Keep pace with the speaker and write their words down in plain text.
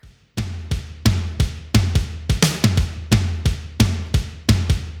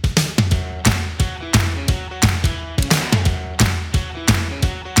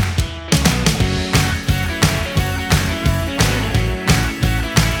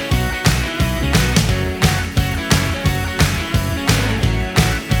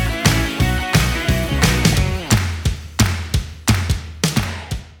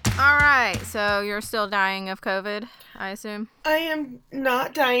So you're still dying of COVID, I assume? I am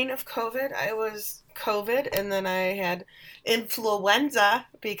not dying of COVID. I was COVID, and then I had influenza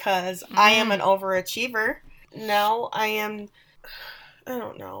because I am an overachiever. Now I am... I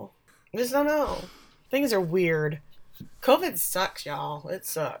don't know. I just don't know. Things are weird. COVID sucks, y'all. It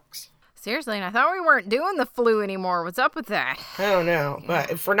sucks. Seriously, and I thought we weren't doing the flu anymore. What's up with that? I don't know. But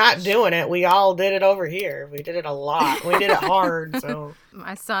if we're not doing it, we all did it over here. We did it a lot. We did it hard, so...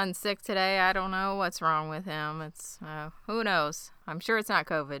 My son's sick today. I don't know what's wrong with him. It's, who knows? I'm sure it's not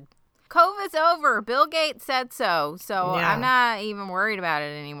COVID. COVID's over. Bill Gates said so. So yeah. I'm not even worried about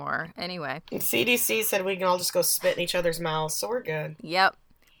it anymore. Anyway. CDC said we can all just go spit in each other's mouths, so we're good. Yep.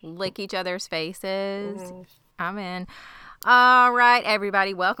 Lick each other's faces. Mm-hmm. I'm in. All right,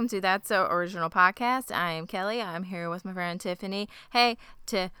 everybody. Welcome to That's So Original Podcast. I am Kelly. I'm here with my friend Tiffany. Hey,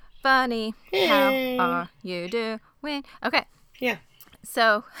 Tiffany. Hey. How are you doing? Okay. Yeah.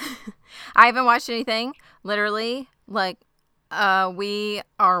 So, I haven't watched anything. Literally, we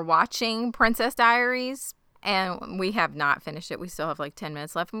are watching Princess Diaries, and we have not finished it. We still have 10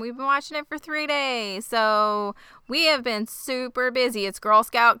 minutes left, and we've been watching it for 3 days. So we have been super busy. It's Girl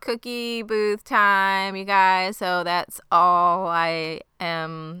Scout cookie booth time, you guys. So that's all I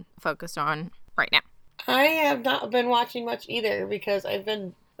am focused on right now. I have not been watching much either because I've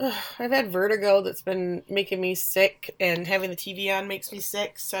had vertigo that's been making me sick, and having the TV on makes me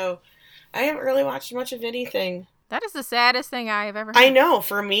sick. So I haven't really watched much of anything. That is the saddest thing I have ever heard. I know.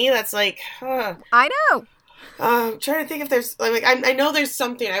 For me, that's I know. I'm trying to think if there's, I know there's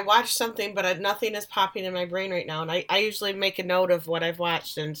something. I watched something, but nothing is popping in my brain right now. And I usually make a note of what I've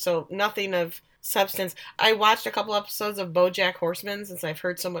watched, and so nothing of substance. I watched a couple episodes of BoJack Horseman since I've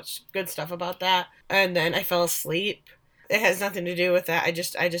heard so much good stuff about that. And then I fell asleep. It has nothing to do with that. I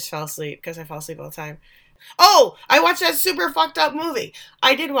just fell asleep because I fall asleep all the time. Oh, I watched that super fucked up movie.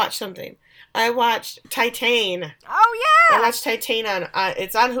 I did watch something. I watched Titane. Oh, yeah! I watched Titane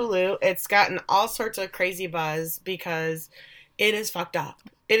it's on Hulu. It's gotten all sorts of crazy buzz because it is fucked up.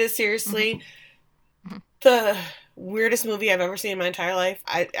 It is seriously the weirdest movie I've ever seen in my entire life.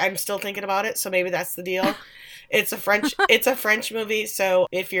 I'm still thinking about it, so maybe that's the deal. It's a French movie, so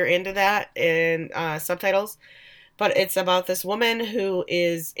if you're into that in subtitles. But it's about this woman who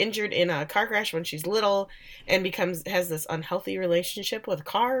is injured in a car crash when she's little and has this unhealthy relationship with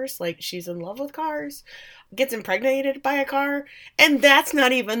cars. She's in love with cars, gets impregnated by a car, and that's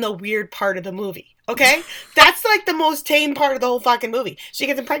not even the weird part of the movie, okay? That's the most tame part of the whole fucking movie. She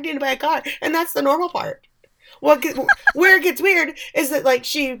gets impregnated by a car, and that's the normal part. Where it gets weird is that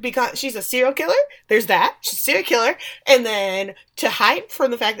she's a serial killer. There's that. She's a serial killer. And then to hide from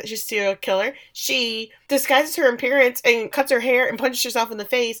the fact that she's a serial killer, she disguises her appearance and cuts her hair and punches herself in the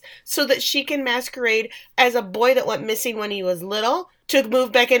face so that she can masquerade as a boy that went missing when he was little to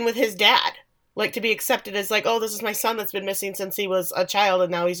move back in with his dad. To be accepted as oh, this is my son that's been missing since he was a child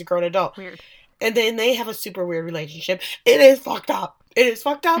and now he's a grown adult. Weird. And then they have a super weird relationship. It is fucked up. It is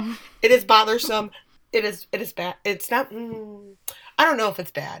fucked up. It is bothersome. It is bad. It's not, I don't know if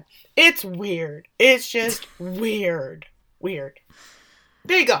it's bad. It's weird. It's just weird. Weird.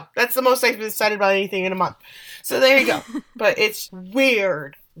 There you go. That's the most I've been excited about anything in a month. So there you go. But it's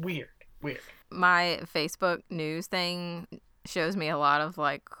weird. Weird. My Facebook news thing shows me a lot of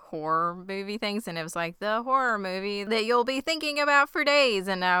horror movie things, and it was the horror movie that you'll be thinking about for days.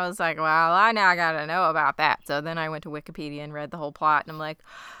 And I was well, I now gotta know about that. So then I went to Wikipedia and read the whole plot, and I'm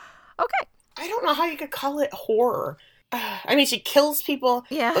okay. I don't know how you could call it horror. I mean, she kills people.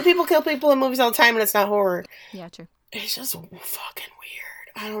 Yeah. But people kill people in movies all the time, and it's not horror. Yeah, true. It's just fucking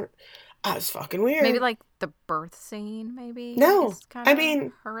weird. It's fucking weird. Maybe the birth scene, maybe? No. I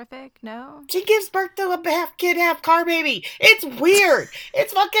mean... horrific? No? She gives birth to a half kid, half car baby. It's weird.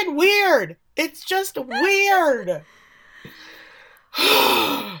 It's fucking weird. It's just weird.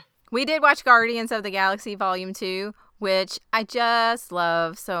 We did watch Guardians of the Galaxy Volume 2, which I just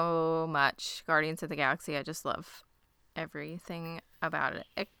love so much. Guardians of the Galaxy, I just love everything about it.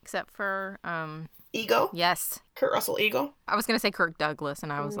 Except for, Ego? Yes. Kurt Russell Ego? I was going to say Kirk Douglas,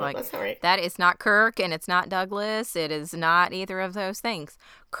 and I was that's not right. That is not Kirk, and it's not Douglas. It is not either of those things.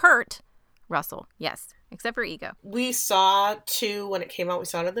 Kurt Russell, yes. Except for Ego. We saw 2 when it came out. We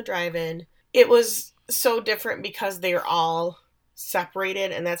saw it at the drive-in. It was so different because they were all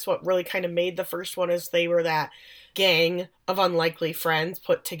separated, and that's what really kind of made the first one, is they were that gang of unlikely friends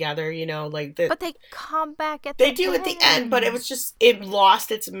put together, But they come back at the end. They do at the end, but it was just, it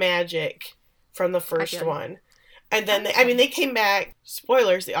lost its magic from the first one. And then, they came back,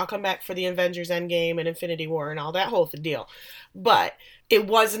 spoilers, they all come back for the Avengers Endgame and Infinity War and all that whole deal. But it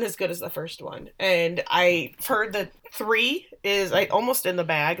wasn't as good as the first one. And I've heard that 3 is almost in the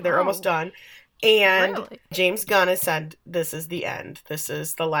bag. They're almost done. And Really? James Gunn has said this is the end. This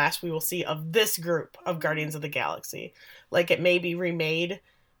is the last we will see of this group of Guardians of the Galaxy. Like, it may be remade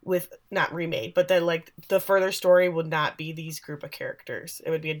with, not remade, but then, like, the further story would not be these group of characters.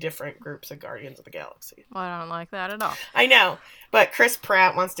 It would be a different groups of Guardians of the Galaxy. Well, I don't like that at all. I know, but Chris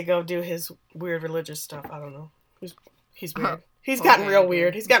Pratt wants to go do his weird religious stuff. I don't know. He's weird. He's gotten real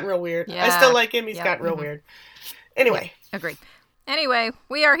weird. He's gotten real weird. Yeah. I still like him. He's gotten real weird. Anyway. Agreed. Anyway,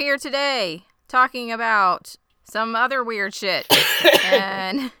 we are here today talking about some other weird shit.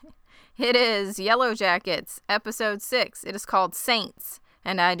 And it is Yellow Jackets, episode 6. It is called Saints.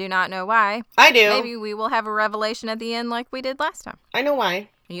 And I do not know why. I do. Maybe we will have a revelation at the end like we did last time. I know why.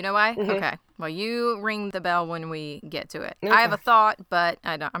 You know why? Mm-hmm. Okay. Well, you ring the bell when we get to it. Okay. I have a thought, but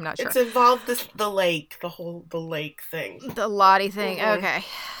I'm not sure. It's involved the lake, the lake thing. The Lottie thing. Mhm. Okay.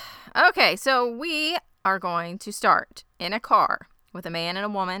 Okay, so we are going to start in a car with a man and a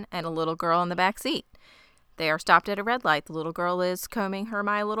woman and a little girl in the back seat. They are stopped at a red light. The little girl is combing her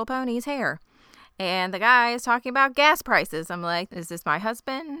My Little Pony's hair. And the guy is talking about gas prices. I'm like, is this my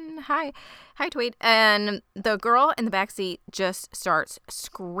husband? Hi, Tweet. And the girl in the back seat just starts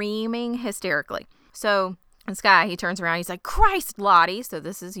screaming hysterically. So this guy, he turns around. He's like, Christ, Lottie. So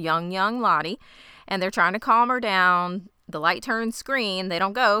this is young Lottie. And they're trying to calm her down. The light turns green. They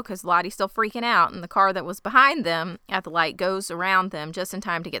don't go because Lottie's still freaking out. And the car that was behind them at the light goes around them just in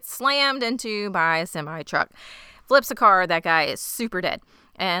time to get slammed into by a semi-truck. Flips the car. That guy is super dead.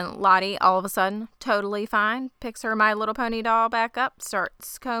 And Lottie, all of a sudden, totally fine, picks her My Little Pony doll back up,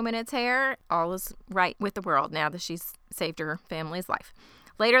 starts combing its hair. All is right with the world now that she's saved her family's life.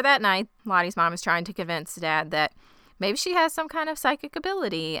 Later that night, Lottie's mom is trying to convince Dad that maybe she has some kind of psychic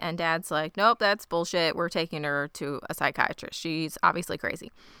ability. And Dad's like, nope, that's bullshit. We're taking her to a psychiatrist. She's obviously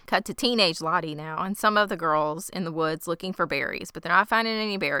crazy. Cut to teenage Lottie now and some of the girls in the woods looking for berries, but they're not finding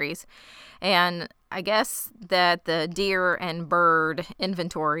any berries. And I guess that the deer and bird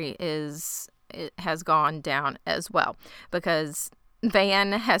inventory has gone down as well because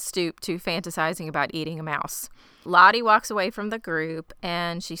Van has stooped to fantasizing about eating a mouse. Lottie walks away from the group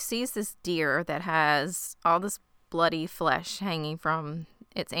and she sees this deer that has all this bloody flesh hanging from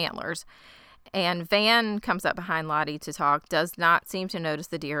its antlers. And Van comes up behind Lottie to talk, does not seem to notice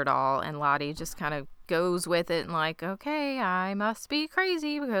the deer at all. And Lottie just kind of goes with it and like, okay, I must be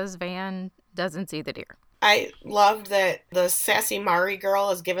crazy because Van doesn't see the deer. I love that the sassy Mari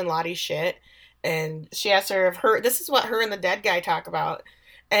girl is giving Lottie shit. And she asks her if this is what her and the dead guy talk about.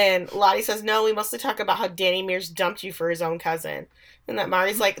 And Lottie says, no, we mostly talk about how Danny Mears dumped you for his own cousin. And that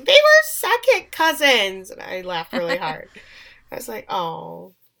Mari's like, they were second cousins. And I laughed really hard. I was like,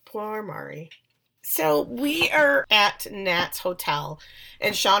 oh, poor Mari. So we are at Nat's hotel.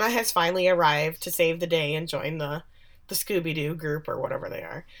 And Shauna has finally arrived to save the day and join the Scooby-Doo group or whatever they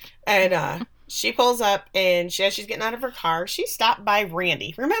are. And she pulls up and as she's getting out of her car, she stopped by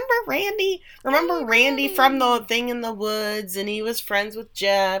Randy. Remember Randy? Randy from the thing in the woods and he was friends with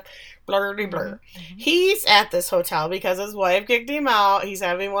Jeff. Blurdy blur. Mm-hmm. He's at this hotel because his wife kicked him out. He's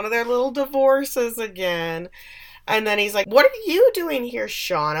having one of their little divorces again. And then he's like, what are you doing here,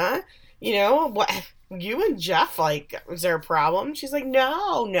 Shauna? You know, what? You and Jeff, like, is there a problem? She's like,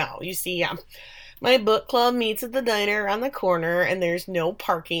 no. You see, my book club meets at the diner around the corner, and there's no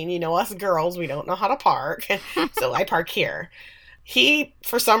parking. You know, us girls, we don't know how to park, so I park here. He,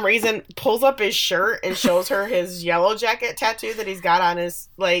 for some reason, pulls up his shirt and shows her his Yellow Jacket tattoo that he's got on his,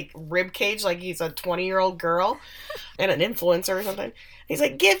 like, rib cage, like he's a 20-year-old girl and an influencer or something. He's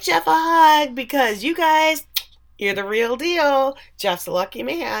like, give Jeff a hug because you guys, you're the real deal. Jeff's a lucky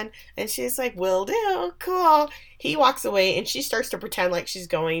man. And she's like, will do. Cool. He walks away and she starts to pretend like she's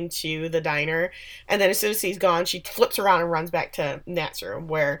going to the diner. And then as soon as he's gone, she flips around and runs back to Nat's room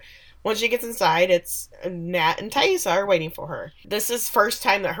where once she gets inside, it's Nat and Taissa are waiting for her. This is first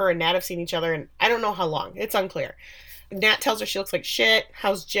time that her and Nat have seen each other in I don't know how long. It's unclear. Nat tells her she looks like shit.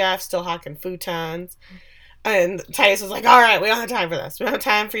 How's Jeff? Still hawking futons. And Taissa's like, all right, we don't have time for this. We don't have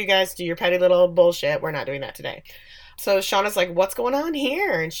time for you guys to do your petty little bullshit. We're not doing that today. So Shauna's like, what's going on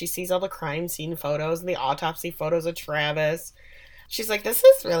here? And she sees all the crime scene photos and the autopsy photos of Travis. She's like, this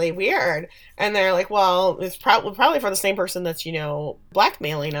is really weird. And they're like, well, it's probably for the same person that's, you know,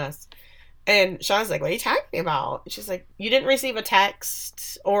 blackmailing us. And Shauna's like, what are you talking about? And she's like, you didn't receive a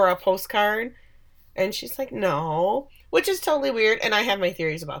text or a postcard? And she's like, no. Which is totally weird. And I have my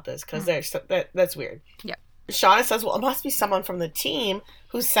theories about this because that's weird. Yeah. Shauna says, well, it must be someone from the team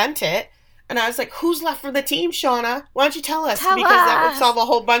who sent it. And I was like, who's left from the team, Shauna? Why don't you tell us? Because that would solve a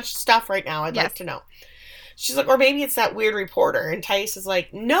whole bunch of stuff right now. I'd like to know. She's like, or maybe it's that weird reporter. And Thais is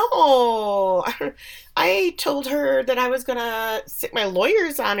like, no. I told her that I was going to stick my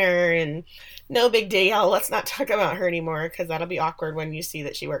lawyers on her. And no big deal. Let's not talk about her anymore because that'll be awkward when you see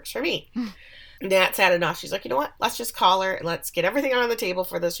that she works for me. That's had enough. She's like, you know what? Let's just call her and let's get everything on the table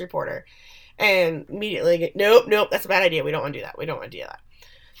for this reporter. And immediately, nope, that's a bad idea. We don't want to do that.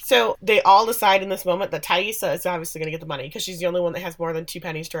 So they all decide in this moment that Taissa is obviously going to get the money because she's the only one that has more than 2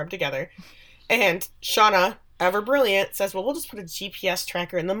 pennies to rub together. And Shauna, ever brilliant, says, well, we'll just put a GPS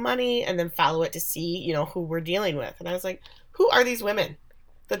tracker in the money and then follow it to see, who we're dealing with. And I was like, who are these women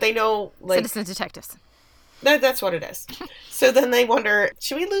that they know? Like, citizen detectives. That's what it is. So then they wonder,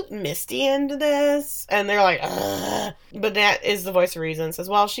 should we loop Misty into this? And they're like, ugh. But that is the voice of reason. Says,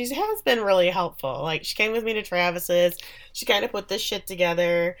 well, she has been really helpful. Like, she came with me to Travis's. She kind of put this shit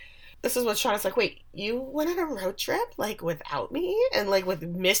together. This is what Shauna's like, wait, you went on a road trip, like, without me? And, like, with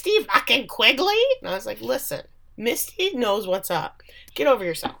Misty fucking Quigley? And I was like, listen, Misty knows what's up. Get over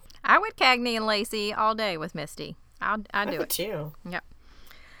yourself. I would Cagney and Lacey all day with Misty. I'd do it. too. Yep.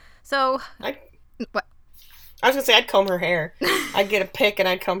 So, what? I was going to say, I'd comb her hair. I'd get a pick and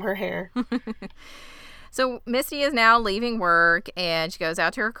I'd comb her hair. So Misty is now leaving work and she goes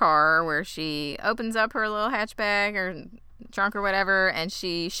out to her car where she opens up her little hatchback or trunk or whatever and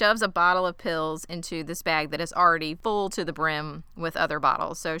she shoves a bottle of pills into this bag that is already full to the brim with other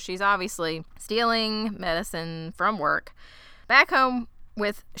bottles. So she's obviously stealing medicine from work. Back home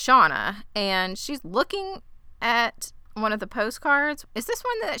with Shauna and she's looking at one of the postcards. Is this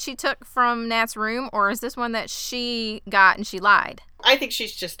one that she took from Nat's room or is this one that she got and she lied? I think she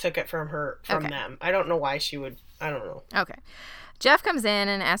just took it from Okay. them. I don't know why she would. I don't know. Okay. Jeff comes in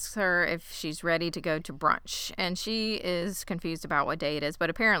and asks her if she's ready to go to brunch. And she is confused about what day it is. But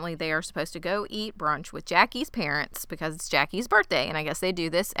apparently they are supposed to go eat brunch with Jackie's parents because it's Jackie's birthday. And I guess they do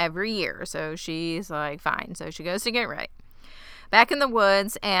this every year. So she's like, fine. So she goes to get ready. Back in the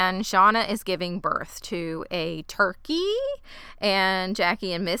woods, and Shauna is giving birth to a turkey, and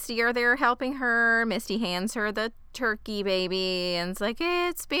Jackie and Misty are there helping her. Misty hands her the turkey baby, and it's like,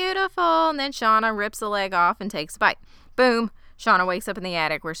 it's beautiful, and then Shauna rips the leg off and takes a bite. Boom. Shauna wakes up in the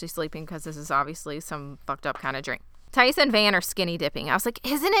attic where she's sleeping because this is obviously some fucked up kind of drink. Tice and Van are skinny dipping. I was like,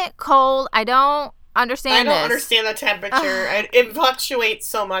 isn't it cold? I don't understand the temperature. It fluctuates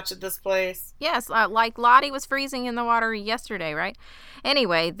so much at this place. Yes, like Lottie was freezing in the water yesterday, right?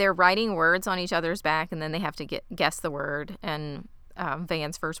 Anyway, they're writing words on each other's back, and then they have to guess the word, and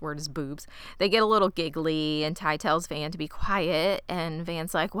Van's first word is boobs. They get a little giggly, and Ty tells Van to be quiet, and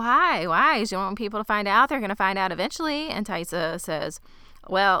Van's like, why? You don't want people to find out? They're going to find out eventually. And Tysa says,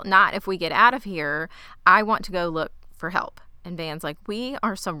 well, not if we get out of here. I want to go look for help. And Van's like, we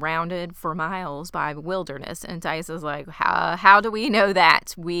are surrounded for miles by wilderness. And Tysa's like, how do we know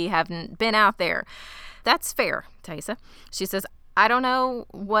that? We haven't been out there. That's fair, Tysa. She says, I don't know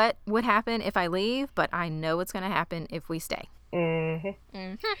what would happen if I leave, but I know what's going to happen if we stay. Mm-hmm.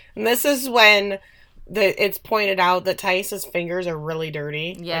 Mm-hmm. And this is when it's pointed out that Tysa's fingers are really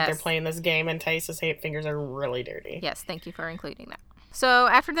dirty. Yes. Like they're playing this game and Tysa's fingers are really dirty. Yes, thank you for including that. So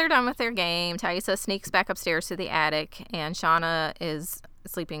after they're done with their game, Taissa sneaks back upstairs to the attic, and Shauna is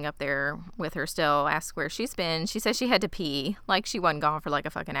sleeping up there with her still, asks where she's been. She says she had to pee, like she wasn't gone for like a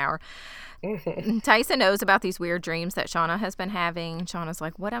fucking hour. Taissa knows about these weird dreams that Shauna has been having. Shauna's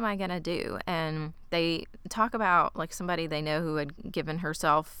like, what am I going to do? And they talk about like somebody they know who had given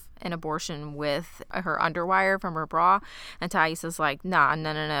herself an abortion with her underwire from her bra. And Taissa's like,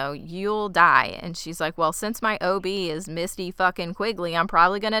 no, you'll die. And she's like, well, since my OB is Misty fucking Quigley, I'm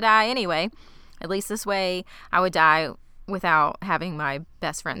probably going to die anyway. At least this way I would die without having my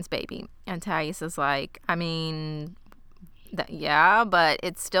best friend's baby. And Taissa's like, I mean, yeah, but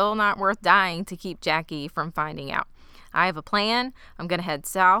it's still not worth dying to keep Jackie from finding out. I have a plan. I'm going to head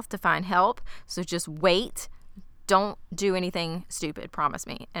south to find help. So just wait. Don't do anything stupid. Promise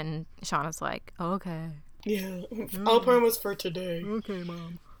me. And Shauna's like, okay. Yeah, I'll promise for today. Okay,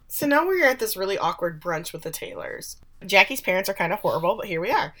 Mom. So now we're at this really awkward brunch with the Taylors. Jackie's parents are kind of horrible, but here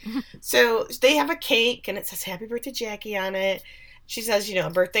we are. So they have a cake, and it says, Happy Birthday, Jackie, on it. She says,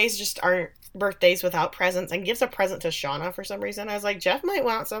 birthdays just aren't birthdays without presents, and gives a present to Shauna for some reason. I was like, Jeff might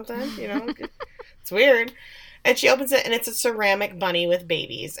want something, It's weird. And she opens it, and it's a ceramic bunny with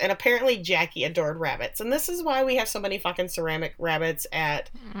babies. And apparently Jackie adored rabbits. And this is why we have so many fucking ceramic rabbits at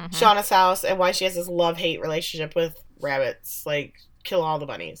Shauna's house, and why she has this love-hate relationship with rabbits. Like, kill all the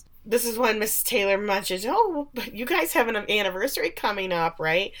bunnies. This is when Miss Taylor mentions, but you guys have an anniversary coming up,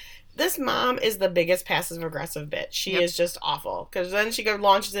 right? This mom is the biggest passive-aggressive bitch. She is just awful. Because then she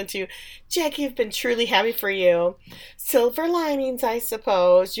launches into, Jackie, I've been truly happy for you. Silver linings, I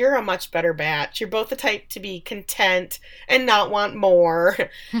suppose. You're a much better batch. You're both the type to be content and not want more.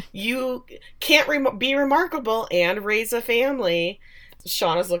 You can't be remarkable and raise a family.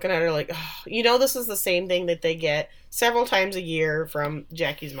 Shauna's looking at her like, oh, you know, this is the same thing that they get several times a year from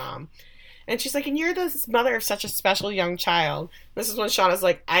Jackie's mom. And she's like, and you're the mother of such a special young child. This is when Shauna's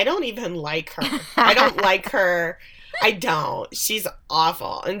like, I don't even like her. I don't like her. I don't. She's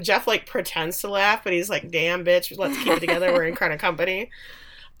awful. And Jeff, like, pretends to laugh, but he's like, damn, bitch, let's keep it together. We're in kind of company.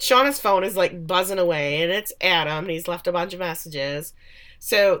 Shauna's phone is, like, buzzing away, and it's Adam, and he's left a bunch of messages.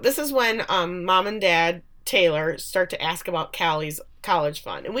 So this is when Mom and Dad Taylor start to ask about Callie's college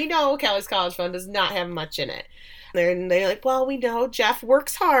fund. And we know Callie's college fund does not have much in it. They're like, well, we know Jeff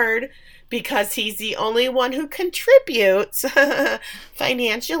works hard because he's the only one who contributes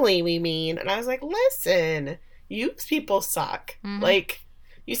financially, we mean. And I was like, listen, you people suck. Mm-hmm. Like,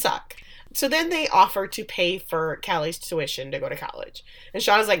 you suck. So then they offer to pay for Callie's tuition to go to college. And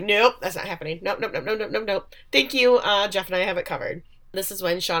Shauna's like, nope, that's not happening. Nope. Thank you. Jeff and I have it covered. This is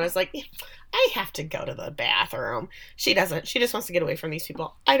when Shauna's like, I have to go to the bathroom. She doesn't. She just wants to get away from these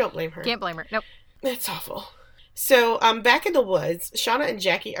people. I don't blame her. Can't blame her. Nope. It's awful. So, back in the woods, Shauna and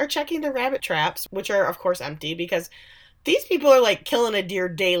Jackie are checking the rabbit traps, which are, of course, empty because these people are, like, killing a deer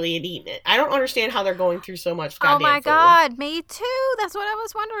daily and eating it. I don't understand how they're going through so much goddamn food. Oh, my God. Me too. That's what I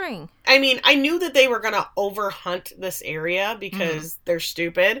was wondering. I mean, I knew that they were going to overhunt this area because they're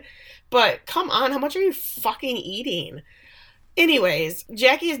stupid. But, come on, how much are you fucking eating? Anyways,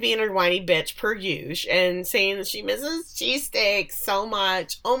 Jackie is being a whiny bitch per usual and saying that she misses cheesesteaks so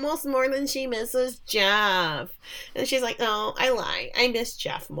much, almost more than she misses Jeff. And she's like, oh, I lie. I miss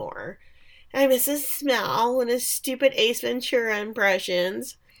Jeff more. I miss his smell and his stupid Ace Ventura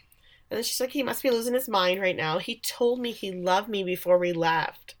impressions. And then she's like, he must be losing his mind right now. He told me he loved me before we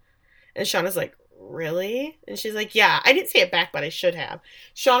left. And Shauna's like, really? And she's like, yeah, I didn't say it back, but I should have.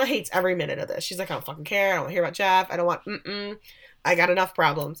 Shauna hates every minute of this. She's like, I don't fucking care. I don't want to hear about Jeff. I don't want, I got enough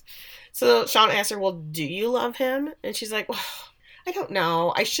problems. So Shauna asks her, well, do you love him? And she's like, well, I don't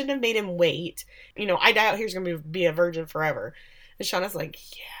know. I shouldn't have made him wait. You know, I die out here, he's going to be a virgin forever. And Shauna's like,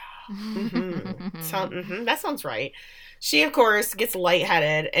 yeah. That sounds right. She, of course, gets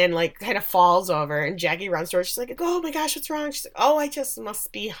lightheaded and, like, kind of falls over. And Jackie runs to her. She's like, oh, my gosh, what's wrong? She's like, oh, I just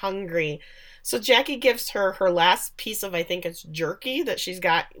must be hungry. So Jackie gives her last piece of, I think it's jerky that she's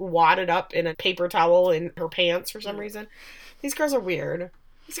got wadded up in a paper towel in her pants for some reason. These girls are weird.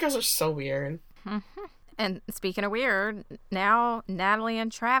 These girls are so weird. Mm-hmm. And speaking of weird, now Natalie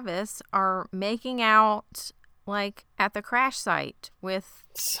and Travis are making out, like, at the crash site with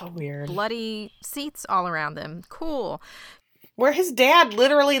so weird bloody seats all around them. Cool. Where his dad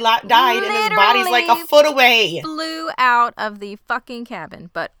literally died and his body's like a foot away. Flew out of the fucking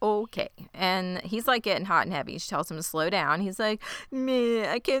cabin, but okay. And he's like getting hot and heavy. She tells him to slow down. He's like, man,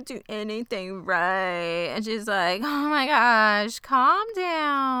 I can't do anything right. And she's like, oh my gosh, calm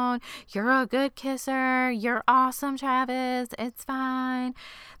down. You're a good kisser. You're awesome, Travis. It's fine.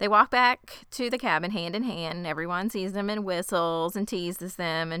 They walk back to the cabin hand in hand. Everyone sees them and whistles and teases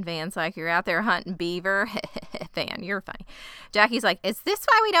them. And Van's like, you're out there hunting beaver? Van, you're funny. Jackie's like, is this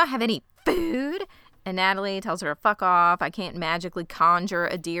why we don't have any food? And Natalie tells her to fuck off. I can't magically conjure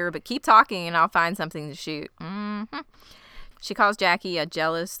a deer, but keep talking and I'll find something to shoot. She calls Jackie a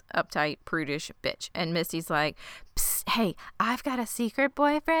jealous, uptight, prudish bitch. And Misty's like, psst, hey, I've got a secret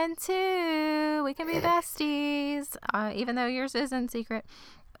boyfriend too. We can be besties, even though yours isn't secret.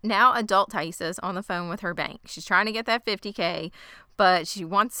 Now adult Thaisa's on the phone with her bank. She's trying to get that $50K, but she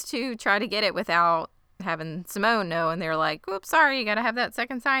wants to try to get it without having Simone know. And they're like, oops, sorry, you got to have that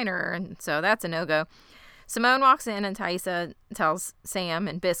second signer. And so that's a no-go. Simone walks in and Thaisa tells Sam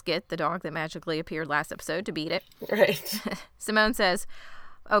and Biscuit, the dog that magically appeared last episode, to beat it. Right. Simone says,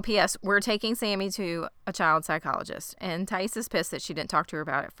 oh, P.S., we're taking Sammy to a child psychologist. And Thaisa's pissed that she didn't talk to her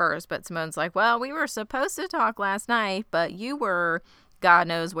about it first. But Simone's like, well, we were supposed to talk last night, but you were God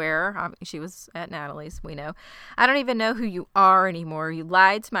knows where. She was at Natalie's, we know. I don't even know who you are anymore. You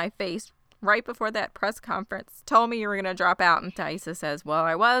lied to my face right before that press conference. Told me you were going to drop out. And Thaisa says, well,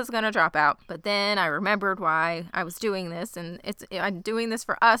 I was going to drop out. But then I remembered why I was doing this. And I'm doing this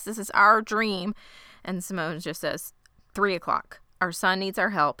for us. This is our dream. And Simone just says, 3:00. Our son needs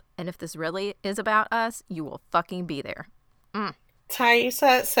our help. And if this really is about us, you will fucking be there.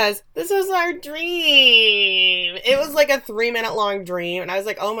 Thaisa says, this is our dream. It was like a 3-minute long dream. And I was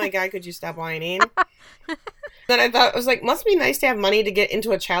like, oh my God, could you stop whining? Then I thought, it was like, must be nice to have money to get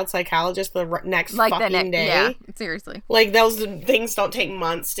into a child psychologist the next like fucking day. Yeah, seriously. Like, those things don't take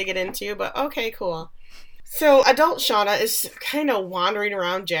months to get into, but okay, cool. So, adult Shauna is kind of wandering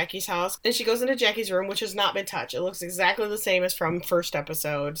around Jackie's house, and she goes into Jackie's room, which has not been touched. It looks exactly the same as from first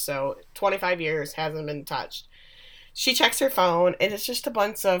episode, so 25 years hasn't been touched. she checks her phone, and it's just a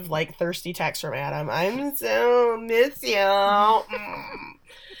bunch of, like, thirsty texts from Adam. I'm so miss you.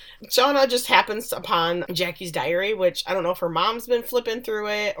 Shauna just happens upon Jackie's diary, which I don't know if her mom's been flipping through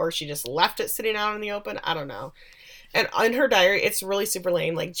it or she just left it sitting out in the open. I don't know. And in her diary, it's really super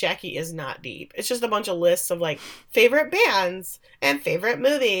lame. Like, Jackie is not deep. It's just a bunch of lists of, like, favorite bands and favorite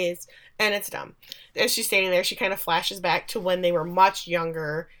movies. And it's dumb. As she's standing there, she kind of flashes back to when they were much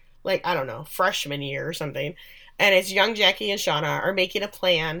younger, like, I don't know, freshman year or something. And it's young Jackie and Shauna are making a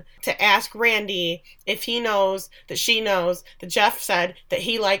plan to ask Randy if he knows that she knows that Jeff said that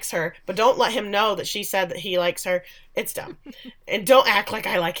he likes her, but don't let him know that she said that he likes her. It's dumb. And don't act like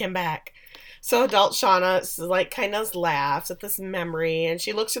I like him back. So adult Shauna, like, kind of laughs at this memory, and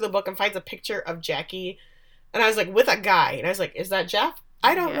she looks through the book and finds a picture of Jackie. And I was like, with a guy. And I was like, is that Jeff?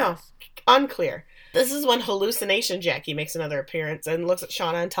 I don't know. Unclear. This is when Hallucination Jackie makes another appearance and looks at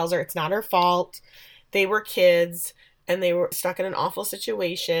Shauna and tells her it's not her fault. They were kids, and they were stuck in an awful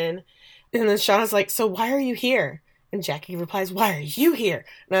situation. And then Shauna's like, so why are you here? And Jackie replies, why are you here?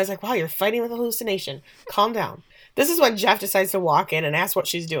 And I was like, wow, you're fighting with a hallucination. Calm down. This is when Jeff decides to walk in and ask what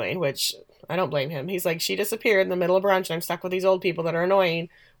she's doing, which I don't blame him. He's like, she disappeared in the middle of brunch, and I'm stuck with these old people that are annoying.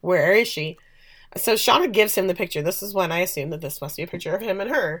 Where is she? So Shauna gives him the picture. This is when I assume that this must be a picture of him and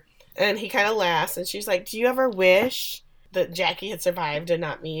her. And he kind of laughs, and she's like, do you ever wish that Jackie had survived and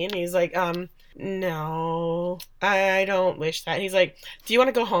not me? And he's like, no, I don't wish that. He's like, do you want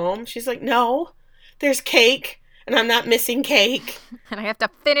to go home? She's like, no, there's cake, and I'm not missing cake. And I have to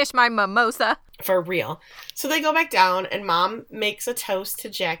finish my mimosa. For real. So they go back down, and Mom makes a toast to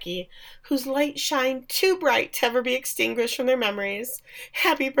Jackie, whose light shined too bright to ever be extinguished from their memories.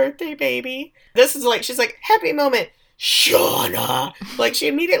 Happy birthday, baby. This is like, she's like, happy moment. Shauna! Like, she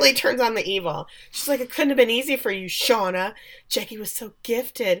immediately turns on the evil. She's like, it couldn't have been easy for you, Shauna. Jackie was so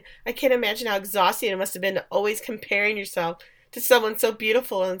gifted. I can't imagine how exhausting it must have been to always comparing yourself to someone so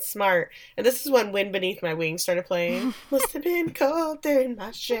beautiful and smart. And this is when Wind Beneath My Wings started playing. Must have been cold there in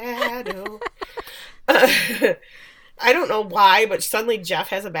my shadow. I don't know why, but suddenly Jeff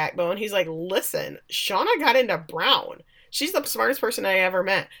has a backbone. He's like, listen, Shauna got into Brown. She's the smartest person I ever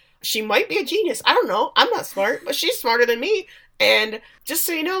met. She might be a genius. I don't know. I'm not smart, but she's smarter than me. And just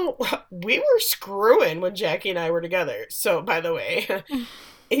so you know, we were screwing when Jackie and I were together. So, by the way,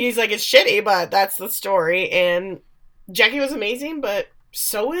 he's like, it's shitty, but that's the story. And Jackie was amazing, but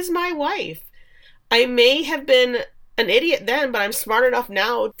so is my wife. I may have been an idiot then, but I'm smart enough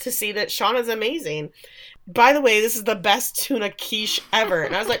now to see that Shauna's amazing. By the way, this is the best tuna quiche ever.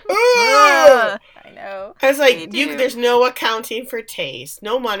 And I was like, ooh! I know. I was like, there's no accounting for taste.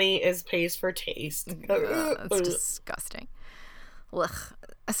 No money is pays for taste. That's disgusting. Ugh.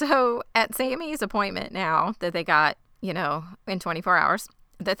 So at Sammy's appointment now that they got, in 24 hours,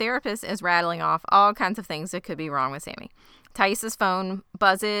 the therapist is rattling off all kinds of things that could be wrong with Sammy. Thais's phone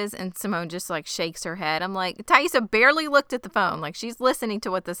buzzes, and Simone just, like, shakes her head. I'm like, Thaisa barely looked at the phone. Like, she's listening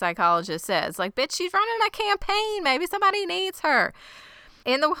to what the psychologist says. Like, bitch, she's running a campaign. Maybe somebody needs her.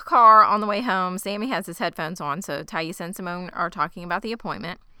 In the car on the way home, Sammy has his headphones on, so Thaisa and Simone are talking about the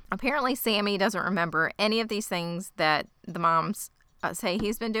appointment. Apparently, Sammy doesn't remember any of these things that the moms say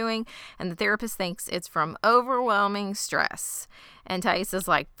he's been doing, and the therapist thinks it's from overwhelming stress. And Thaisa's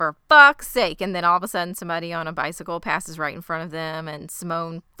like, for fuck's sake. And then all of a sudden somebody on a bicycle passes right in front of them, and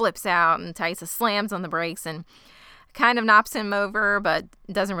Simone flips out, and Thaisa slams on the brakes and kind of knocks him over, but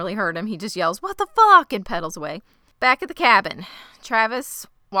doesn't really hurt him. He just yells, what the fuck, and pedals away. Back at the cabin, Travis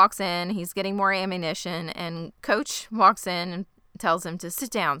walks in. He's getting more ammunition, and Coach walks in and tells him to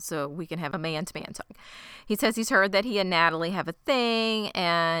sit down so we can have a man-to-man talk. He says he's heard that he and Natalie have a thing,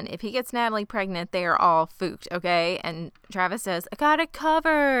 and if he gets Natalie pregnant, they are all fooked, okay? And Travis says, I got it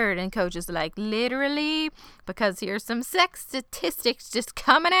covered. And Coach is like, literally? Because here's some sex statistics just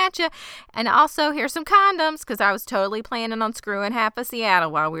coming at you. And also, here's some condoms, because I was totally planning on screwing half of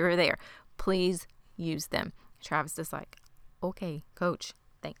Seattle while we were there. Please use them. Travis is like, okay, Coach,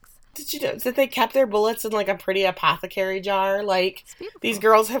 thanks. Did you know that they kept their bullets in, like, a pretty apothecary jar? Like, these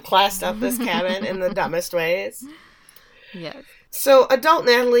girls have classed up this cabin in the dumbest ways. Yes. So, adult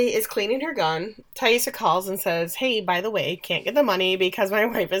Natalie is cleaning her gun. Thaisa calls and says, hey, by the way, can't get the money because my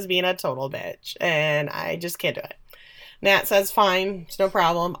wife is being a total bitch, and I just can't do it. Nat says, fine, it's no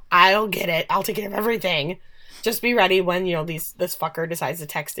problem. I'll get it. I'll take care of everything. Just be ready when, this fucker decides to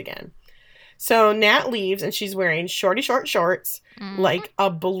text again. So Nat leaves, and she's wearing shorty short shorts, like a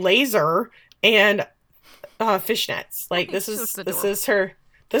blazer and fishnets. Like, this is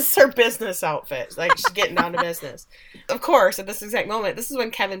her business outfit. Like, she's getting down to business. Of course, at this exact moment, this is when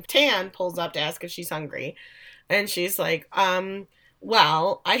Kevin Tan pulls up to ask if she's hungry, and she's like,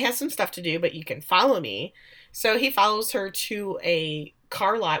 well, I have some stuff to do, but you can follow me. So he follows her to a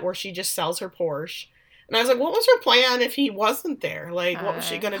car lot where she just sells her Porsche. And I was like, what was her plan if he wasn't there? Like, what was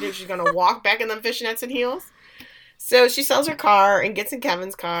she going to do? She's going to walk back in them fishnets and heels? So she sells her car and gets in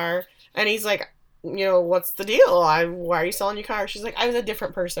Kevin's car. And he's like, you know, what's the deal? Why are you selling your car? She's like, I was a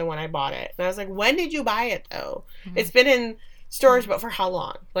different person when I bought it. And I was like, when did you buy it, though? Mm-hmm. It's been in storage, but for how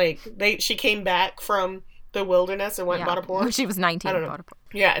long? Like, she came back from the wilderness and went and bought a Porsche? When she was 19. I don't know.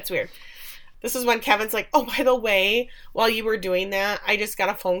 Yeah, it's weird. This is when Kevin's like, oh, by the way, while you were doing that, I just got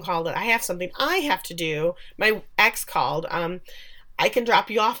a phone call that I have something I have to do. My ex called. I can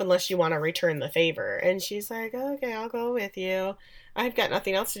drop you off unless you want to return the favor. And she's like, okay, I'll go with you. I've got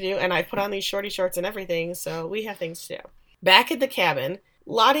nothing else to do. And I put on these shorty shorts and everything, so we have things to do. Back at the cabin,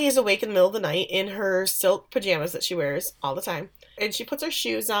 Lottie is awake in the middle of the night in her silk pajamas that she wears all the time. And she puts her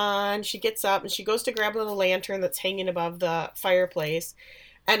shoes on. She gets up and she goes to grab a little lantern that's hanging above the fireplace.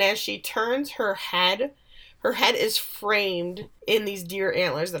 And as she turns her head is framed in these deer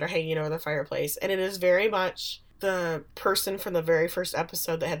antlers that are hanging over the fireplace. And it is very much the person from the very first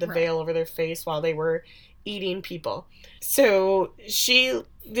episode that had the veil over their face while they were eating people. So she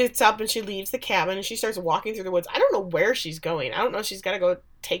gets up and she leaves the cabin and she starts walking through the woods. I don't know where she's going. I don't know if she's got to go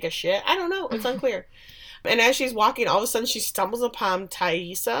take a shit. I don't know. It's unclear. And as she's walking, all of a sudden she stumbles upon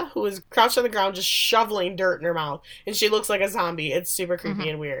Thaisa, who is crouched on the ground just shoveling dirt in her mouth. And she looks like a zombie. It's super creepy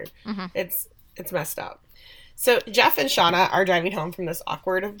and weird. It's messed up. So Jeff and Shauna are driving home from this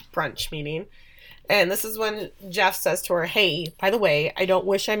awkward brunch meeting. And this is when Jeff says to her, hey, by the way, I don't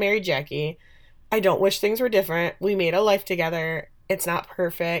wish I married Jackie. I don't wish things were different. We made a life together. It's not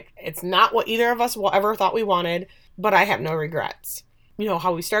perfect. It's not what either of us ever thought we wanted, but I have no regrets. You know,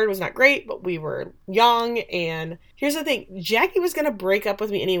 how we started was not great, but we were young. And here's the thing. Jackie was going to break up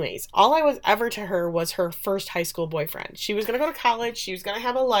with me anyways. All I was ever to her was her first high school boyfriend. She was going to go to college. She was going to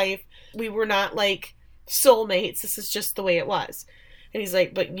have a life. We were not like soulmates. This is just the way it was. And he's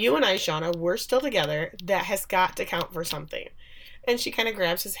like, but you and I, Shauna, we're still together. That has got to count for something. And she kind of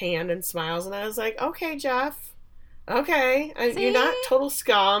grabs his hand and smiles. And I was like, okay, Jeff. Okay. You're not total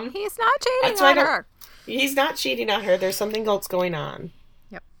scum. He's not cheating on her. He's not cheating on her. There's something else going on.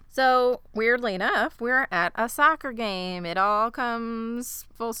 Yep. So, weirdly enough, we're at a soccer game. It all comes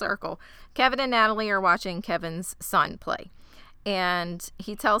full circle. Kevin and Natalie are watching Kevin's son play. And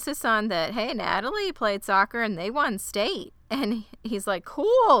he tells his son that, hey, Natalie played soccer and they won state. And he's like,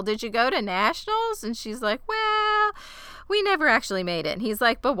 cool. Did you go to nationals? And she's like, well, we never actually made it. And he's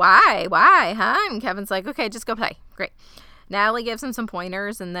like, but why? Why, huh? And Kevin's like, okay, just go play. Great. Natalie gives him some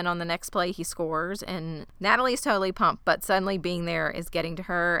pointers, and then on the next play, he scores, and Natalie's totally pumped, but suddenly being there is getting to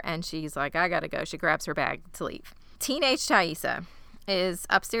her, and she's like, I gotta go. She grabs her bag to leave. Teenage Thaisa is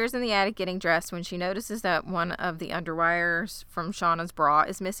upstairs in the attic getting dressed when she notices that one of the underwires from Shauna's bra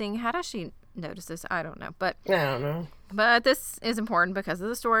is missing. How does she notice this? I don't know. But I don't know. But this is important because of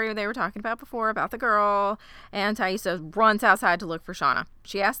the story they were talking about before about the girl. And Thaisa runs outside to look for Shauna.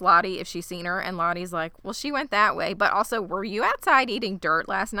 She asks Lottie if she's seen her. And Lottie's like, well, she went that way. But also, were you outside eating dirt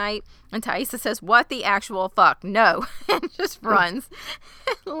last night? And Thaisa says, what the actual fuck? No. And just runs.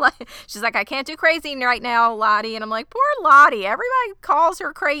 She's like, I can't do crazy right now, Lottie. And I'm like, poor Lottie. Everybody calls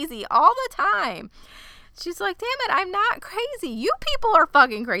her crazy all the time. She's like, damn it, I'm not crazy. You people are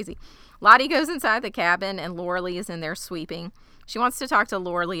fucking crazy. Lottie goes inside the cabin and Laura-Lee is in there sweeping. She wants to talk to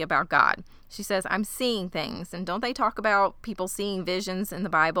Laura-Lee about God. She says, I'm seeing things. And don't they talk about people seeing visions in the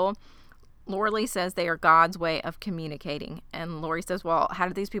Bible? Laura-Lee says they are God's way of communicating. And Lori says, well, how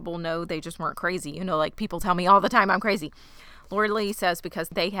did these people know they just weren't crazy? You know, like people tell me all the time I'm crazy. Laura-Lee says because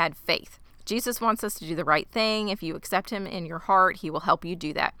they had faith. Jesus wants us to do the right thing. If you accept him in your heart, he will help you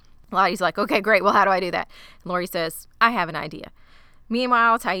do that. Lottie's like, okay, great. Well, how do I do that? And Lori says, I have an idea.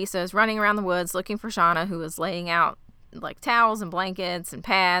 Meanwhile, Thaisa is running around the woods looking for Shauna, who is laying out like towels and blankets and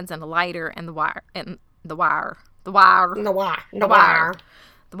pads and a lighter and the wire.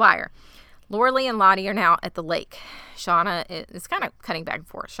 Laura-Lee and Lottie are now at the lake. Shauna is kind of cutting back and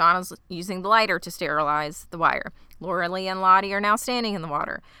forth. Shauna's using the lighter to sterilize the wire. Laura-Lee and Lottie are now standing in the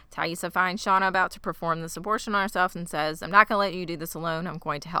water. Thaisa finds Shauna about to perform this abortion on herself and says, I'm not going to let you do this alone. I'm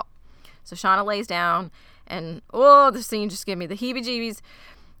going to help. So Shauna lays down. And, the scene just gave me the heebie-jeebies.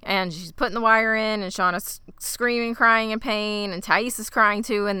 And she's putting the wire in, and Shauna's screaming, crying in pain, and Thaisa's crying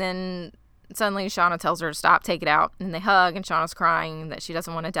too. And then suddenly Shauna tells her to stop, take it out. And they hug, and Shauna's crying that she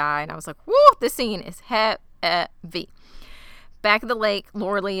doesn't want to die. And I was like, woo, this scene is heavy. Back at the lake,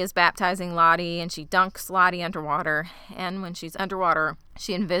 Lorelei is baptizing Lottie, and she dunks Lottie underwater. And when she's underwater,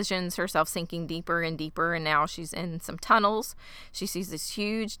 she envisions herself sinking deeper and deeper, and now she's in some tunnels. She sees this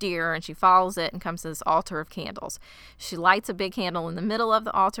huge deer, and she follows it and comes to this altar of candles. She lights a big candle in the middle of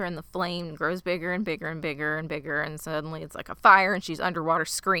the altar, and the flame grows bigger and bigger and bigger and bigger, and suddenly it's like a fire, and she's underwater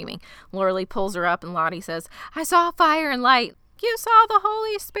screaming. Lorelei pulls her up, and Lottie says, "I saw fire and light. You saw the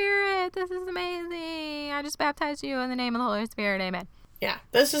Holy Spirit. This is amazing. I just baptized you in the name of the Holy Spirit. Amen." Yeah,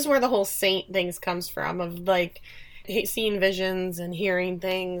 this is where the whole saint things comes from, of like seeing visions and hearing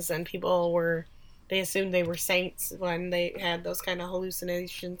things, and they assumed they were saints when they had those kind of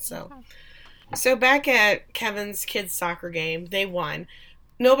hallucinations. So back at Kevin's kids' soccer game, they won.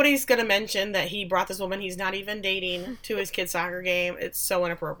 Nobody's going to mention that he brought this woman he's not even dating to his kids' soccer game. It's so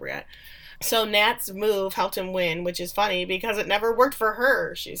inappropriate. So Nat's move helped him win, which is funny because it never worked for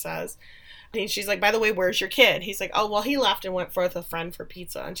her, she says. And she's like, "By the way, where's your kid?" He's like, "Oh, well, he left and went with a friend for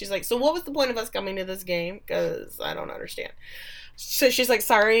pizza." And she's like, "So what was the point of us coming to this game? Because I don't understand." So she's like,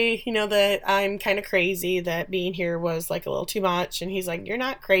 "Sorry, that I'm kind of crazy, that being here was like a little too much." And he's like, "You're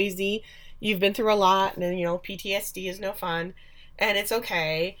not crazy. You've been through a lot, and PTSD is no fun, and it's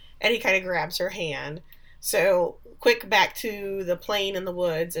okay." And he kind of grabs her hand. So quick back to the plane in the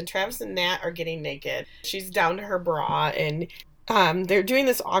woods, and Travis and Nat are getting naked. She's down to her bra, and they're doing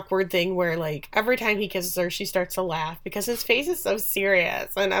this awkward thing where, like, every time he kisses her, she starts to laugh because his face is so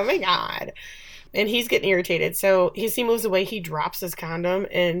serious, and oh my god. And he's getting irritated. So as he moves away, he drops his condom,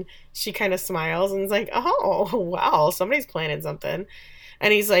 and she kind of smiles and is like, "Oh, wow, somebody's planning something."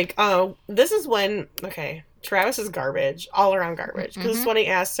 And he's like, "Oh, this is when," okay, Travis is garbage, all around garbage. Because this is when he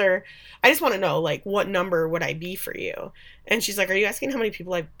asks her, "I just want to know, like, what number would I be for you?" And she's like, "Are you asking how many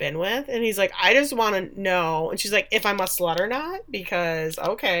people I've been with?" And he's like, "I just want to know." And she's like, "If I'm a slut or not?" Because,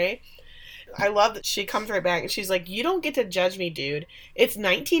 okay. I love that she comes right back and she's like, "You don't get to judge me, dude. It's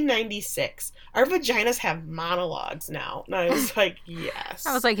 1996. Our vaginas have monologues now." And I was like, yes.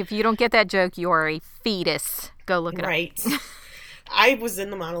 I was like, if you don't get that joke, you are a fetus. Go look it up. Right. I was in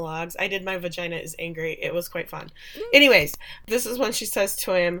the monologues. I did My Vagina is Angry. It was quite fun. Anyways, this is when she says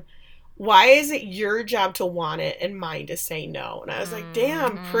to him, "Why is it your job to want it and mine to say no?" And I was like,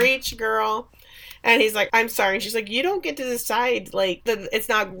 damn, preach, girl. And he's like, "I'm sorry." And she's like, "You don't get to decide, like, it's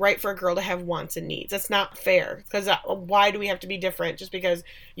not right for a girl to have wants and needs. That's not fair. Because why do we have to be different just because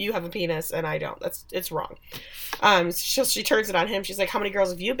you have a penis and I don't? It's wrong." So she turns it on him. She's like, "How many girls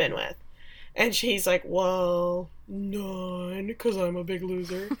have you been with?" And she's like, "Well, none, because I'm a big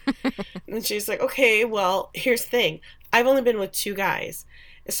loser." And she's like, "Okay, well, here's the thing. I've only been with 2 guys.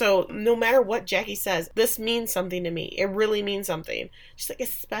 So no matter what Jackie says, this means something to me. It really means something." She's like,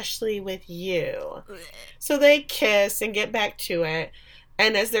 "Especially with you." So they kiss and get back to it.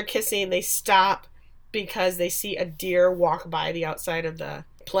 And as they're kissing, they stop because they see a deer walk by the outside of the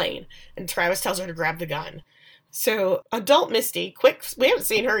plane. And Travis tells her to grab the gun. So adult Misty, quick, we haven't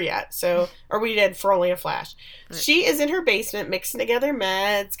seen her yet, or we did for only a flash. She is in her basement mixing together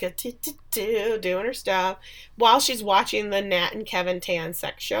meds, doing her stuff, while she's watching the Nat and Kevin Tan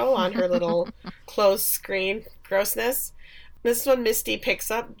sex show on her little closed screen grossness. This is when Misty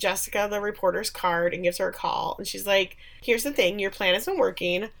picks up Jessica, the reporter's card, and gives her a call. And she's like, "Here's the thing, your plan isn't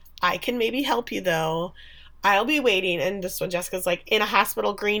working. I can maybe help you, though. I'll be waiting." And this one, Jessica's like, "In a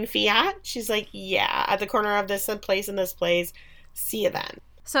hospital green Fiat?" She's like, "Yeah, at the corner of this place and this place. See you then."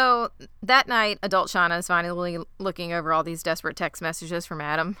 So that night, adult Shauna is finally looking over all these desperate text messages from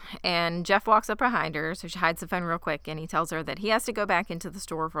Adam, and Jeff walks up behind her, so she hides the phone real quick, and he tells her that he has to go back into the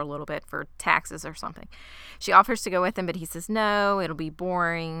store for a little bit for taxes or something. She offers to go with him, but he says no, it'll be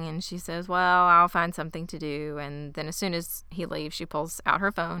boring, and she says, "Well, I'll find something to do." And then as soon as he leaves, she pulls out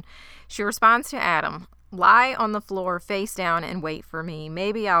her phone. She responds to Adam, "Lie on the floor face down and wait for me.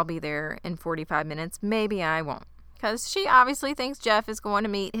 Maybe I'll be there in 45 minutes. Maybe I won't." Because she obviously thinks Jeff is going to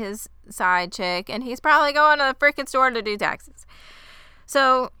meet his side chick, and he's probably going to the freaking store to do taxes.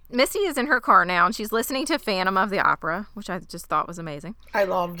 So Misty is in her car now, and she's listening to Phantom of the Opera, which I just thought was amazing. I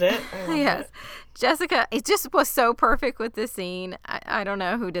loved it. Yes. Jessica, it just was so perfect with this scene. I don't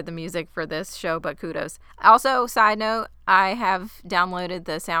know who did the music for this show, but kudos. Also, side note, I have downloaded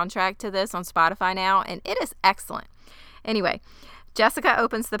the soundtrack to this on Spotify now, and it is excellent. Anyway, Jessica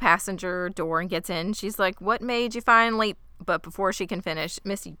opens the passenger door and gets in. She's like, "What made you finally..." But before she can finish,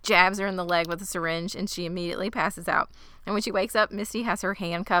 Misty jabs her in the leg with a syringe, and she immediately passes out. And when she wakes up, Misty has her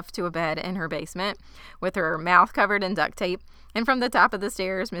handcuffed to a bed in her basement with her mouth covered in duct tape. And from the top of the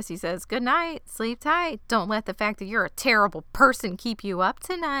stairs, Misty says, "Good night, sleep tight. Don't let the fact that you're a terrible person keep you up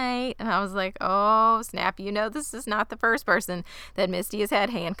tonight." And I was like, oh, snap. You know, this is not the first person that Misty has had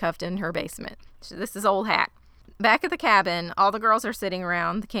handcuffed in her basement. This is old hat. Back at the cabin, all the girls are sitting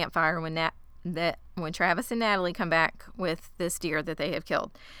around the campfire when Travis and Natalie come back with this deer that they have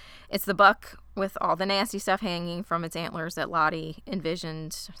killed. It's the buck with all the nasty stuff hanging from its antlers that Lottie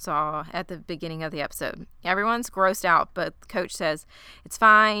saw at the beginning of the episode. Everyone's grossed out, but the coach says it's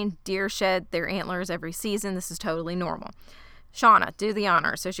fine. Deer shed their antlers every season. This is totally normal. Shauna, do the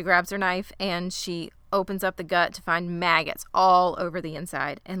honor. So she grabs her knife and she opens up the gut to find maggots all over the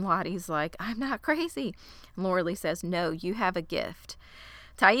inside. And Lottie's like, I'm not crazy. And Laura Lee says, no, you have a gift.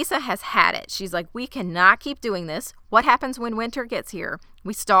 Taissa has had it. She's like, we cannot keep doing this. What happens when winter gets here?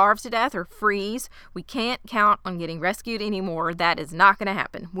 We starve to death or freeze. We can't count on getting rescued anymore. That is not going to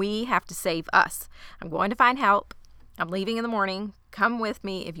happen. We have to save us. I'm going to find help. I'm leaving in the morning. Come with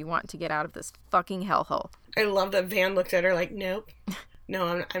me if you want to get out of this fucking hellhole. I love that Van looked at her like, nope.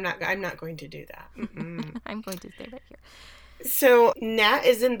 No, I'm not going to do that. I'm going to stay right here. So Nat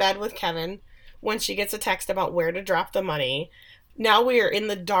is in bed with Kevin when she gets a text about where to drop the money. Now we are in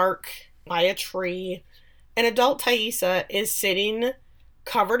the dark by a tree. And adult Taissa is sitting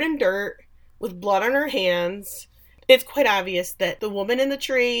covered in dirt with blood on her hands. It's quite obvious that the woman in the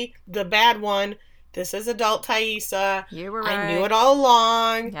tree, the bad one, this is adult Taissa. You were right. I knew it all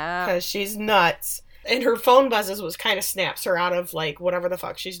along Yeah. because she's nuts. And her phone buzzes, which kind of snaps her out of like whatever the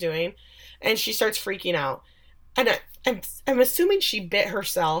fuck she's doing. And she starts freaking out. And I'm assuming she bit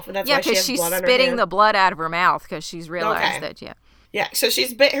herself, and that's why she has blood on her hand. she's spitting the blood out of her mouth because she's realized that, yeah. Yeah, so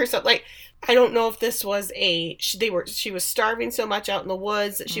she's bit herself. Like, I don't know if this was she was starving so much out in the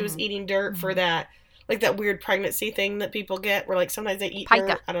woods that she was eating dirt for that, like that weird pregnancy thing that people get where like sometimes they eat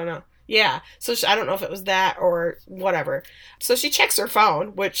dirt. I don't know. Yeah, so I don't know if it was that or whatever. So she checks her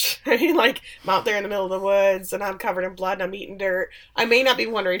phone, which, I mean, like, I'm out there in the middle of the woods and I'm covered in blood and I'm eating dirt. I may not be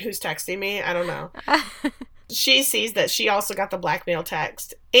wondering who's texting me. I don't know. She sees that she also got the blackmail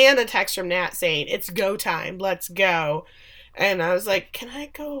text and a text from Nat saying, it's go time, let's go. And I was like, can I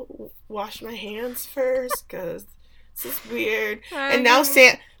go wash my hands first? Because this is weird. And now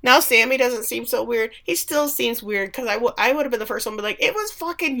Sammy doesn't seem so weird. He still seems weird because I would have been the first one to be like, it was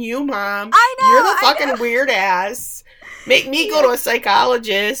fucking you, Mom. I know. You're the fucking weird ass. Make me go to a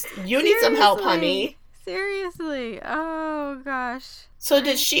psychologist. You need some help, honey. Seriously. Oh, gosh. So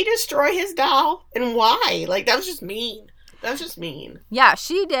did she destroy his doll? And why? Like, that was just mean. That was just mean. Yeah,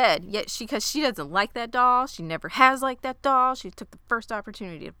 she did. Yet because she doesn't like that doll. She never has liked that doll. She took the first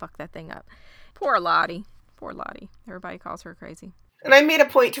opportunity to fuck that thing up. Poor Lottie. Poor Lottie. Everybody calls her crazy. And I made a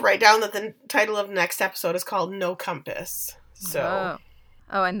point to write down that the title of the next episode is called No Compass. So.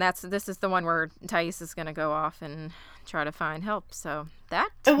 Oh, and this is the one where Thais is going to go off and try to find help. So that.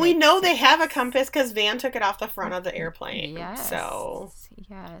 And we know they have a compass because Van took it off the front of the airplane. Yes. So.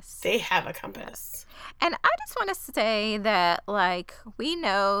 Yes. They have a compass. And I just want to say that, like, we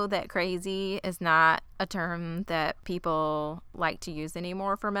know that crazy is not a term that people like to use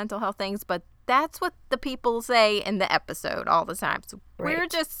anymore for mental health things, but that's what the people say in the episode all the time. So we're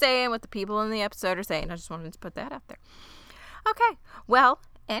just saying what the people in the episode are saying. I just wanted to put that out there. Okay. Well,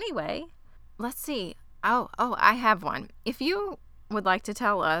 anyway, let's see. Oh, I have one. If you would like to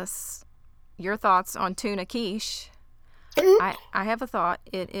tell us your thoughts on tuna quiche, I have a thought.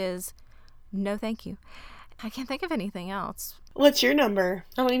 It is no thank you. I can't think of anything else. What's your number?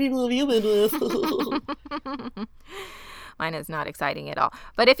 How many people have you been with? Mine is not exciting at all.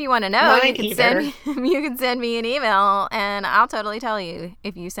 But if you want to know, you can send me an email, and I'll totally tell you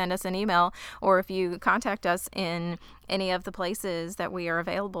if you send us an email or if you contact us in any of the places that we are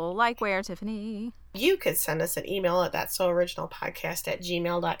available, like where, Tiffany? You could send us an email at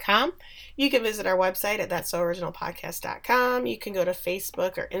thatsooriginalpodcast@gmail.com. You can visit our website at thatsooriginalpodcast.com. You can go to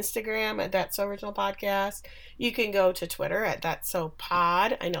Facebook or Instagram at thatsooriginalpodcast. You can go to Twitter at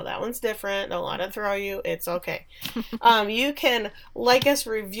thatsopod. I know that one's different. Don't let it throw you. It's okay. You can like us,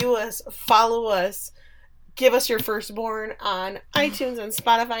 review us, follow us, give us your firstborn on iTunes and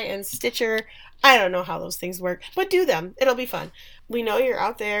Spotify and Stitcher. I don't know how those things work, but do them. It'll be fun. We know you're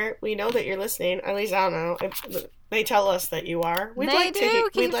out there. We know that you're listening. At least, I don't know. They tell us that you are.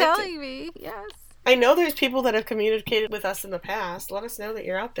 Keep telling me. Yes. I know there's people that have communicated with us in the past. Let us know that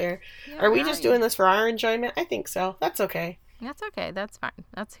you're out there. Are we just doing this for our enjoyment? I think so. That's okay. That's okay. That's fine.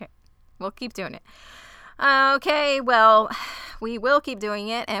 That's okay. We'll keep doing it. Okay, well, we will keep doing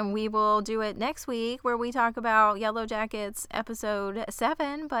it, and we will do it next week where we talk about Yellow Jackets episode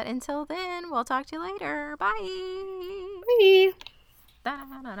 7. But until then, we'll talk to you later. Bye. Bye.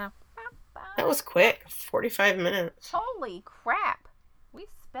 That was quick. 45 minutes. Holy crap.